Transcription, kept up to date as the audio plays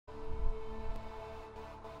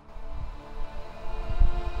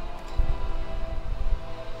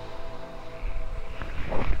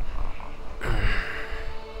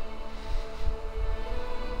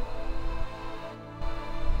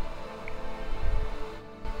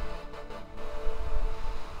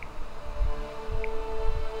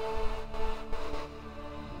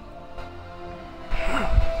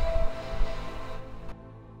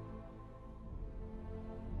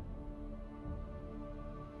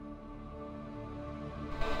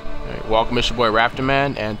Welcome, it's your boy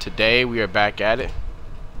Raptorman, and today we are back at it.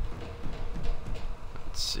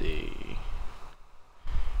 Let's see.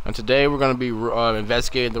 And today we're going to be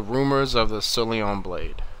investigating the rumors of the Sulevin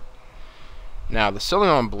Blade. Now, the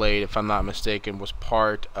Sulevin Blade, if I'm not mistaken, was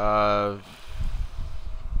part of...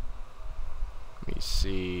 Let me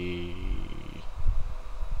see...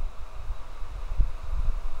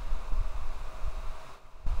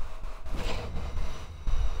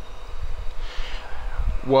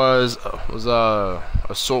 was a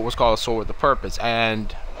sword, was called a sword with a purpose,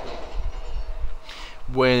 and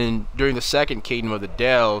when during the second kingdom of the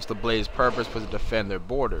elves, the blade's purpose was to defend their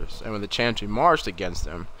borders, and when the Chantry marched against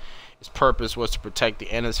them, its purpose was to protect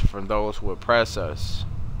the innocent from those who oppress us.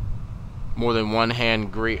 More than one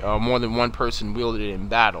person wielded it in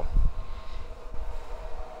battle.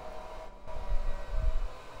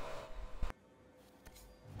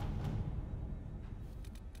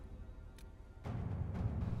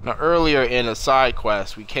 Now, earlier in a side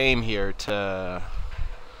quest, we came here to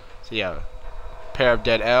see a pair of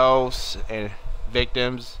dead elves and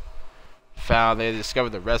victims. They discovered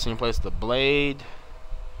the resting place of the blade,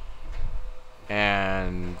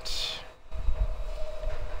 and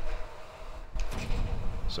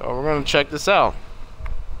so we're gonna check this out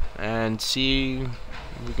and see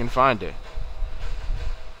if we can find it.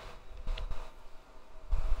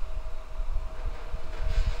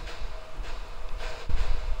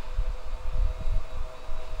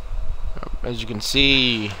 As you can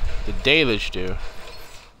see, the Dalish do.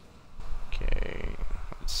 Okay,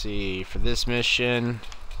 let's see. For this mission,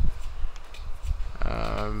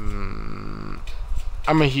 I'm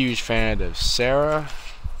a huge fan of Sarah.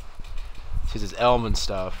 She's this elven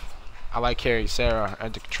stuff. I like carrying Sarah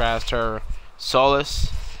and to contrast her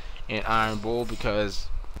Solace and Iron Bull because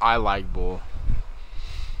I like Bull.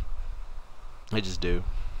 I just do.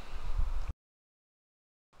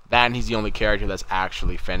 That, and he's the only character that's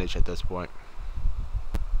actually finished at this point.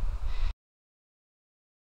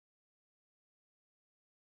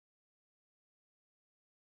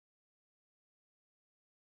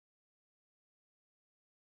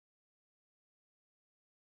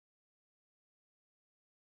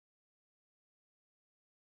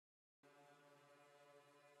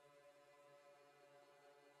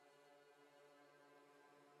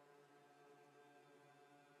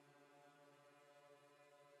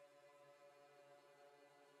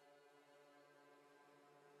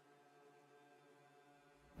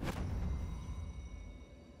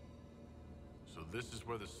 So this is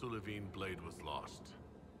where the Sulevin Blade was lost.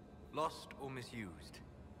 Lost or misused.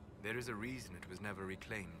 There is a reason it was never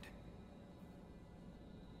reclaimed.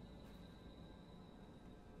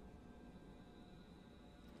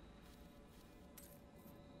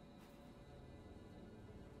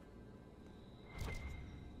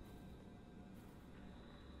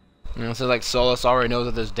 You know, so like Solus already knows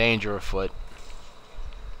that there's danger afoot.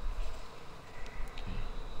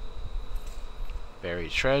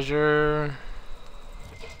 Buried treasure.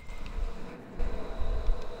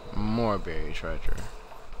 More buried treasure.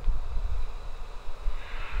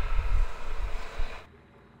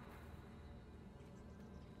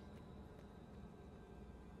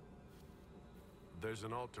 There's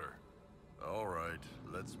an altar. All right,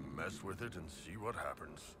 let's mess with it and see what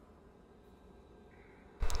happens.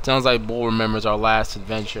 Sounds like Bull remembers our last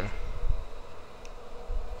adventure.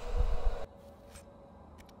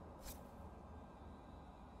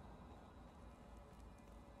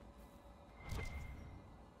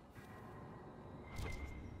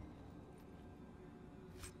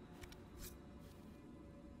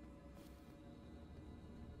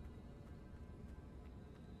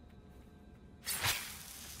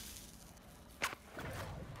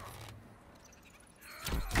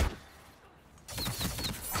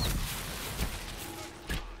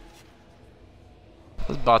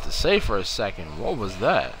 I was about to say for a second, what was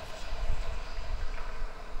that?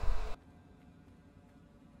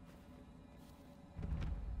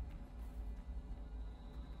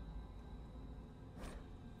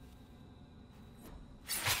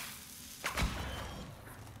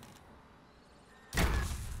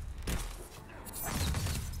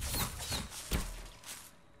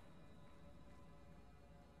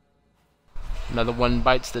 Another one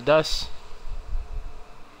bites the dust.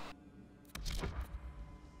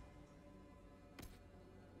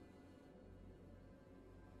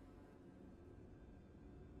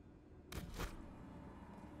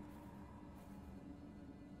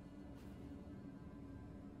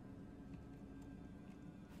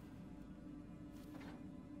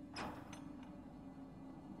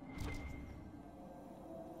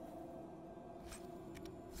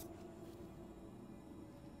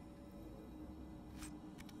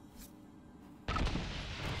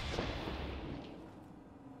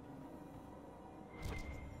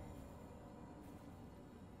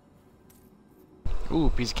 Ooh,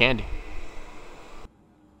 piece of candy.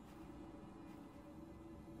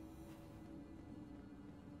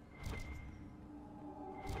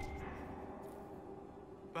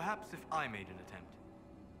 Perhaps if I made an attempt.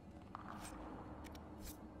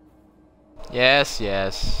 Yes,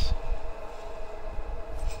 yes.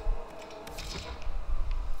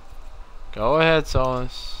 Go ahead,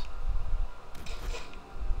 Solus.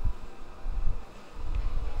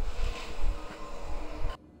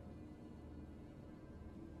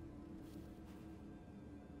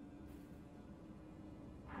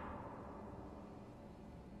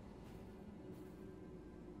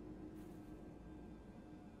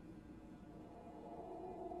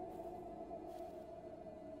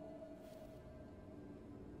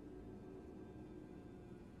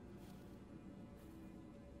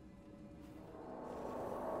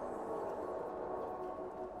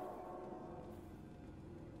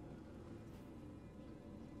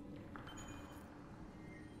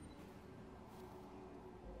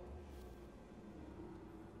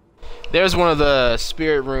 There's one of the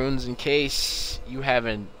spirit runes in case you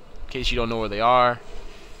don't know where they are.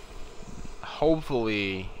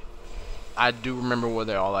 Hopefully I do remember where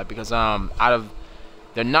they're all at, because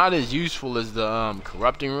they're not as useful as the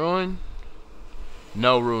corrupting ruin.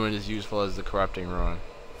 No ruin is useful as the corrupting ruin.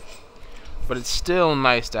 But it's still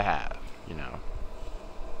nice to have, you know.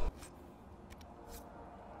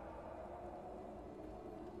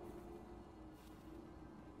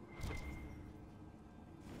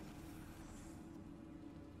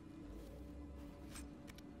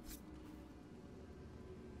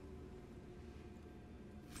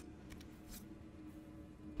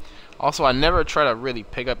 Also, I never try to really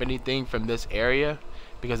pick up anything from this area,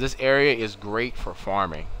 because this area is great for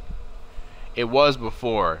farming. It was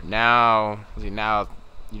before. Now you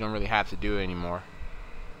don't really have to do it anymore.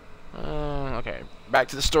 Okay, back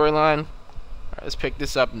to the storyline. Alright, let's pick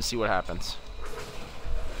this up and see what happens.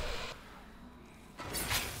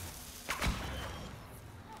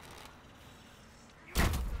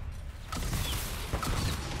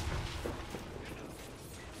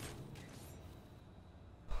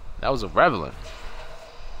 That was a Revelant.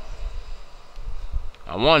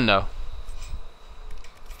 I won though.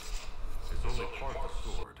 It's only part of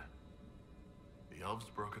the sword. The elves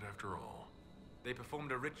broke it after all. They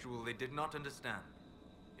performed a ritual they did not understand.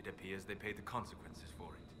 It appears they paid the consequences for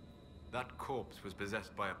it. That corpse was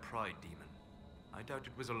possessed by a pride demon. I doubt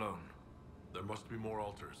it was alone. There must be more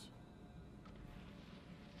altars.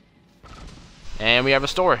 And we have a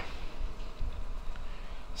story.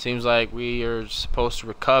 Seems like we are supposed to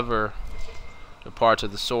recover the parts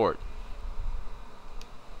of the sword.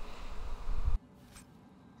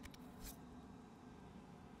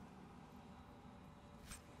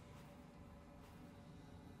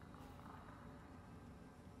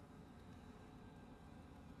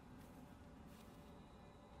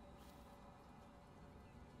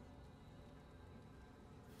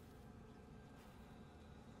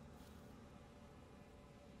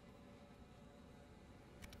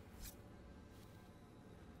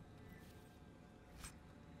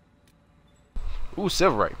 Ooh,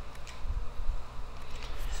 Silverite.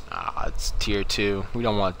 Ah, it's tier 2. We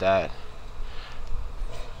don't want that.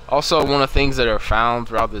 Also, one of the things that are found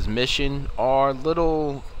throughout this mission are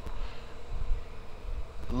little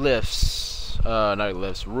lifts. Not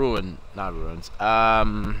lifts. Not ruins.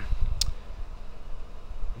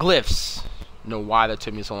 Glyphs. I don't know why that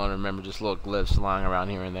took me so long to remember. Just little glyphs lying around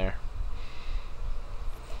here and there.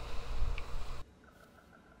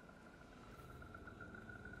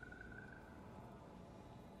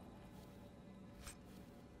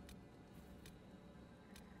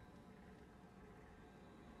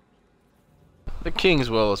 The King's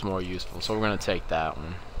Will is more useful, so we're going to take that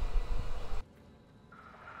one.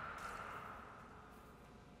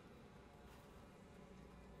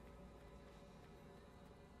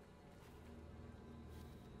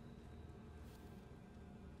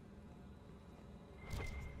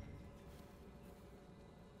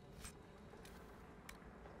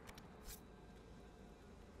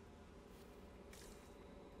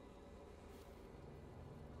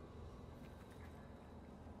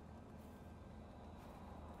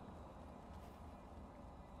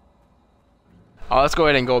 Oh, let's go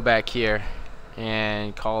ahead and go back here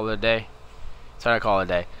and call it a day. Sorry, call it a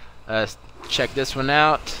day. Let's check this one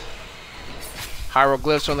out.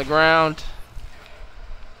 Hieroglyphs on the ground.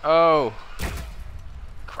 Oh,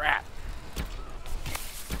 crap.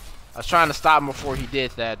 I was trying to stop him before he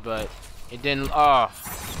did that, but it didn't. Oh,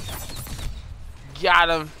 got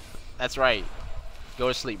him. That's right. Go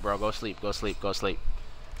to sleep, bro. Go sleep. Go sleep. Go sleep.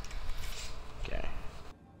 Okay.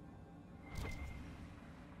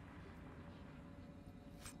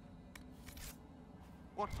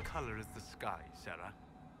 the sky, Sarah?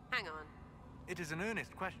 Hang on. It is an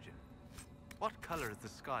earnest question. What color is the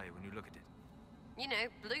sky when you look at it? You know,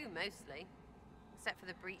 blue mostly. Except for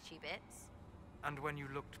the breachy bits. And when you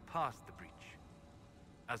looked past the breach?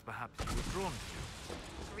 As perhaps you were drawn to?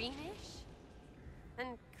 Greenish?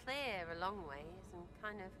 And clear a long ways, and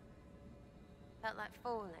kind of felt like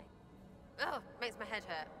falling. Ugh, makes my head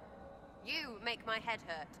hurt. You make my head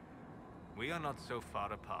hurt. We are not so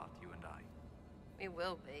far apart, you and I. We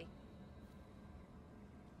will be.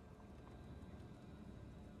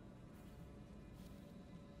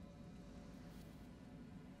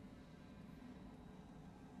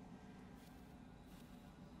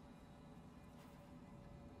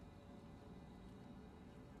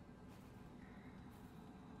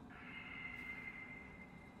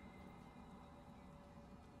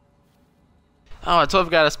 Oh, I totally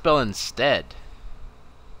forgot to spell instead.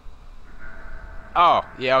 Oh,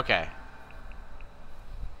 yeah, okay.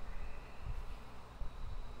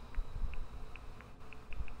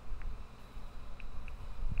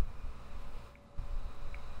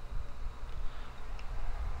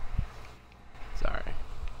 Sorry.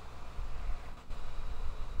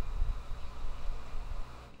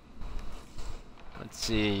 Let's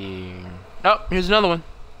see. Oh, here's another one.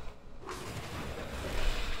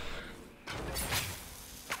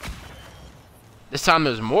 This time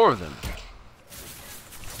there's more of them.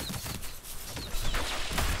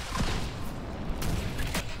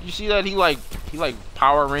 You see that he like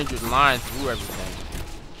Power Rangered line through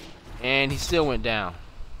everything. And he still went down.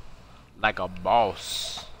 Like a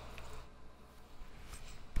boss.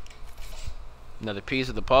 Another piece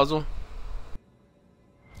of the puzzle.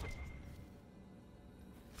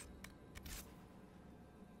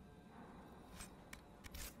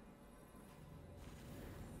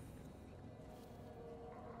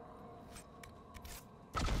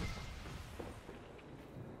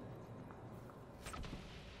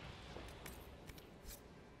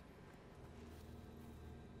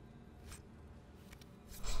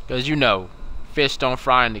 Because you know, fish don't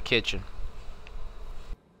fry in the kitchen.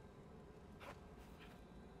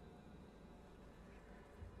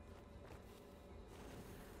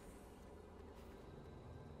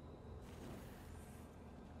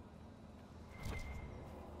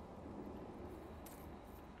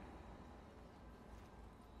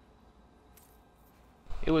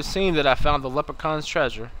 It would seem that I found the leprechaun's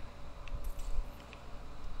treasure.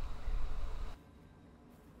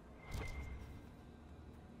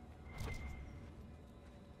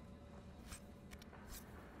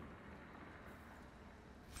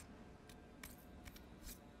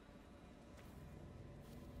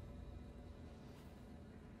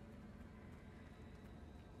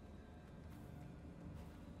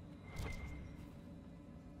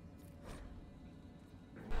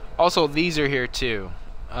 Also, these are here too.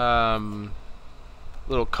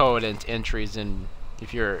 Little code and entries, and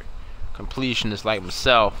if you're a completionist like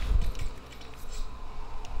myself.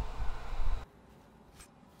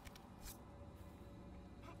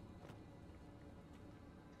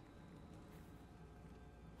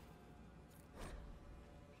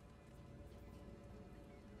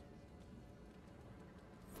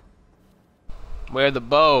 Wear the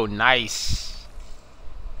bow, nice.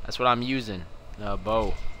 That's what I'm using.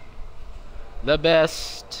 Bow. The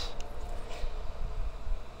best.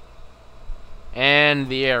 And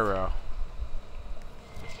the arrow.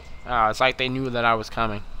 Ah, it's like they knew that I was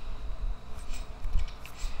coming.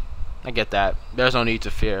 I get that. There's no need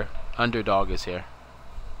to fear. Underdog is here.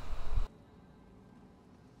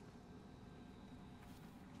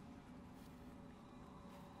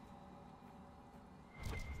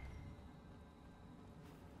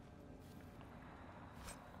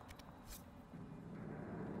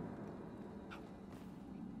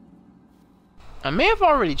 I may have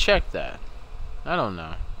already checked that. I don't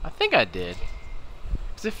know. I think I did.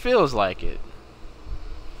 Because it feels like it.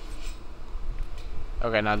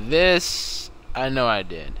 Okay, now this, I know I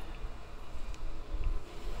did.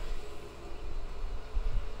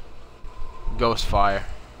 Ghost fire.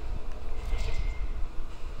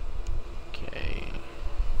 Okay.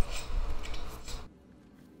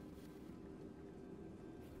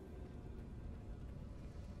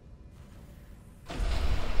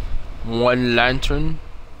 One lantern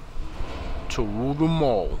to rule them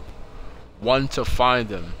all, one to find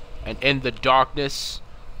them, and in the darkness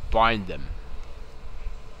bind them.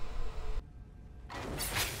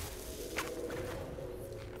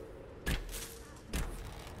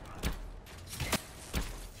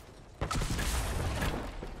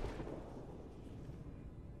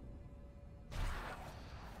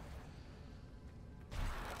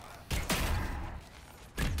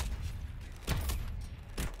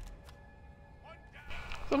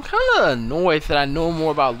 I'm kind of annoyed that I know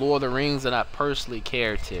more about Lord of the Rings than I personally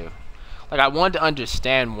care to. Like, I wanted to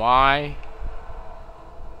understand why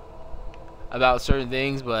about certain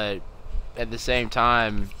things, but at the same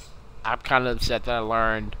time, I'm kind of upset that I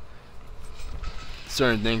learned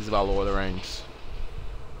certain things about Lord of the Rings.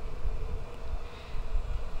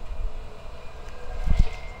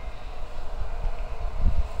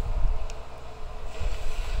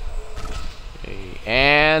 Okay,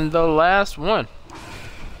 and the last one.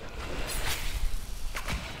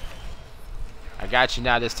 I got you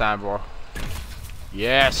now this time, bro.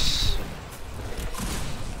 Yes.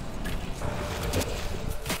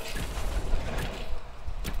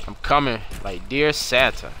 I'm coming. Like, dear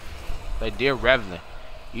Santa. Like, dear Reverend.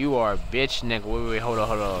 You are a bitch, nigga. Wait, hold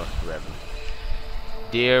on, Reverend.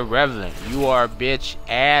 Dear Reverend, you are a bitch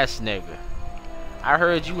ass nigga. I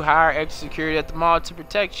heard you hire extra security at the mall to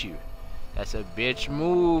protect you. That's a bitch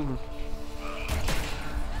move.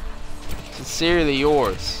 Sincerely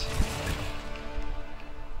yours.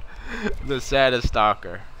 The saddest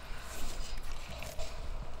stalker.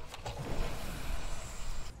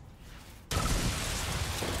 The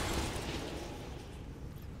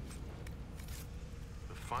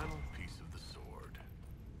final piece of the sword.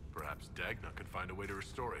 Perhaps Dagna could find a way to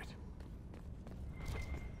restore it.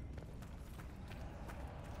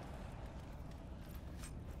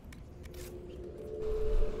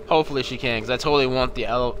 Hopefully she can, because I totally want the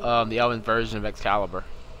Elven version of Excalibur.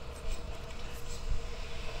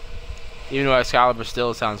 Even though Excalibur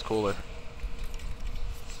still sounds cooler.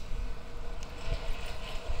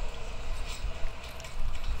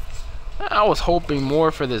 I was hoping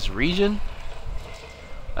more for this region.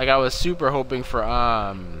 Like, I was super hoping for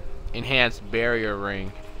enhanced barrier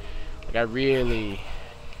ring. Like, I really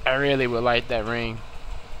would like that ring.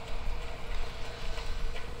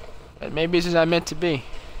 But maybe it's just not meant to be.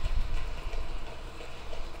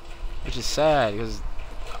 Which is sad, because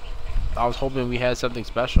I was hoping we had something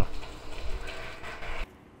special.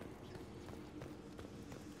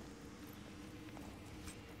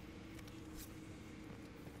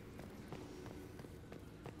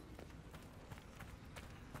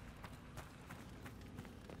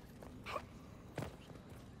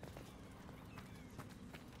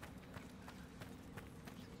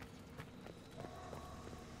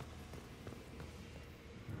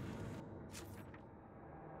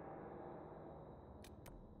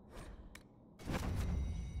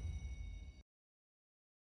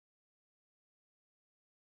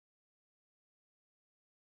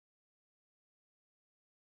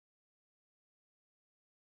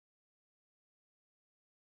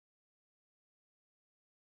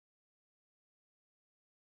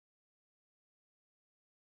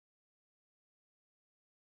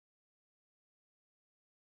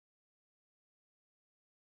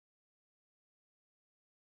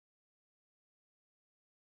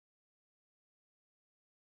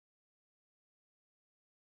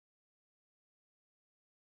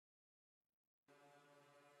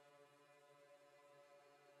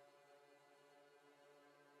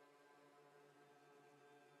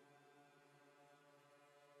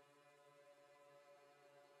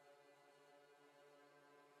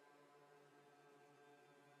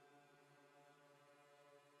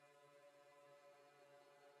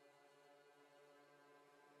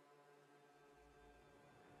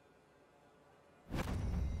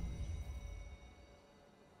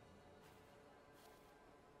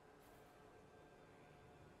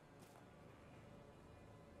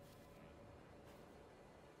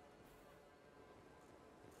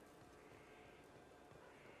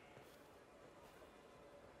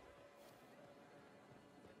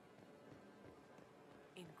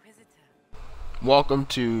 Inquisitor. Welcome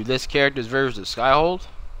to this character's version of Skyhold.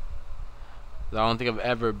 I don't think I've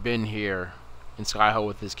ever been here in Skyhold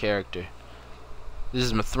with this character. This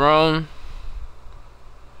is my throne.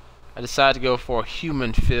 I decided to go for a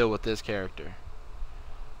human feel with this character.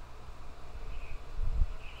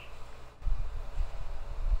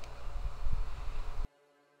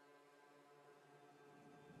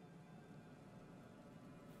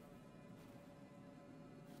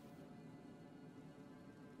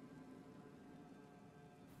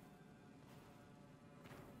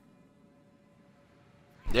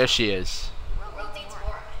 There she is. We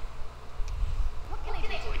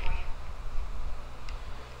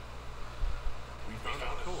found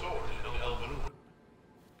a sword in Elven ruin.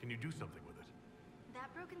 Can you do something with it?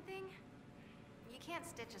 That broken thing? You can't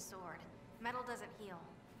stitch a sword. Metal doesn't heal.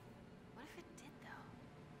 What if it did, though?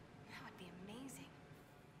 That would be amazing.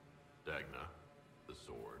 Dagna, the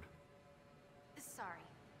sword. Sorry.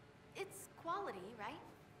 It's quality, right?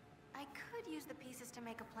 I could use the pieces to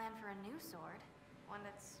make a plan for a new sword. one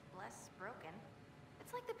that's less broken.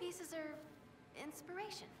 It's like the pieces are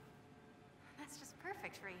inspiration. That's just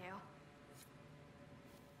perfect for you.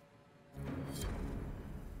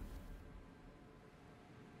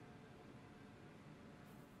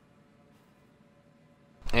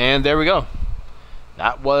 And there we go.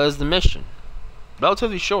 That was the mission.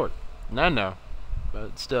 Relatively short. No,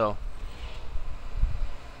 but still.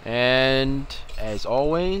 And as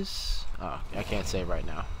always, oh, I can't say it right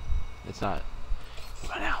now. It's not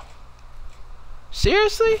right now.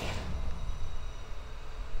 Seriously?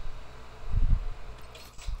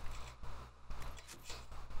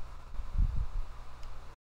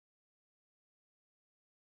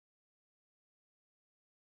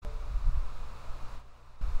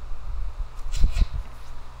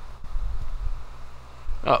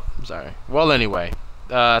 Oh, I'm sorry. Well, anyway,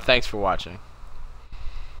 thanks for watching.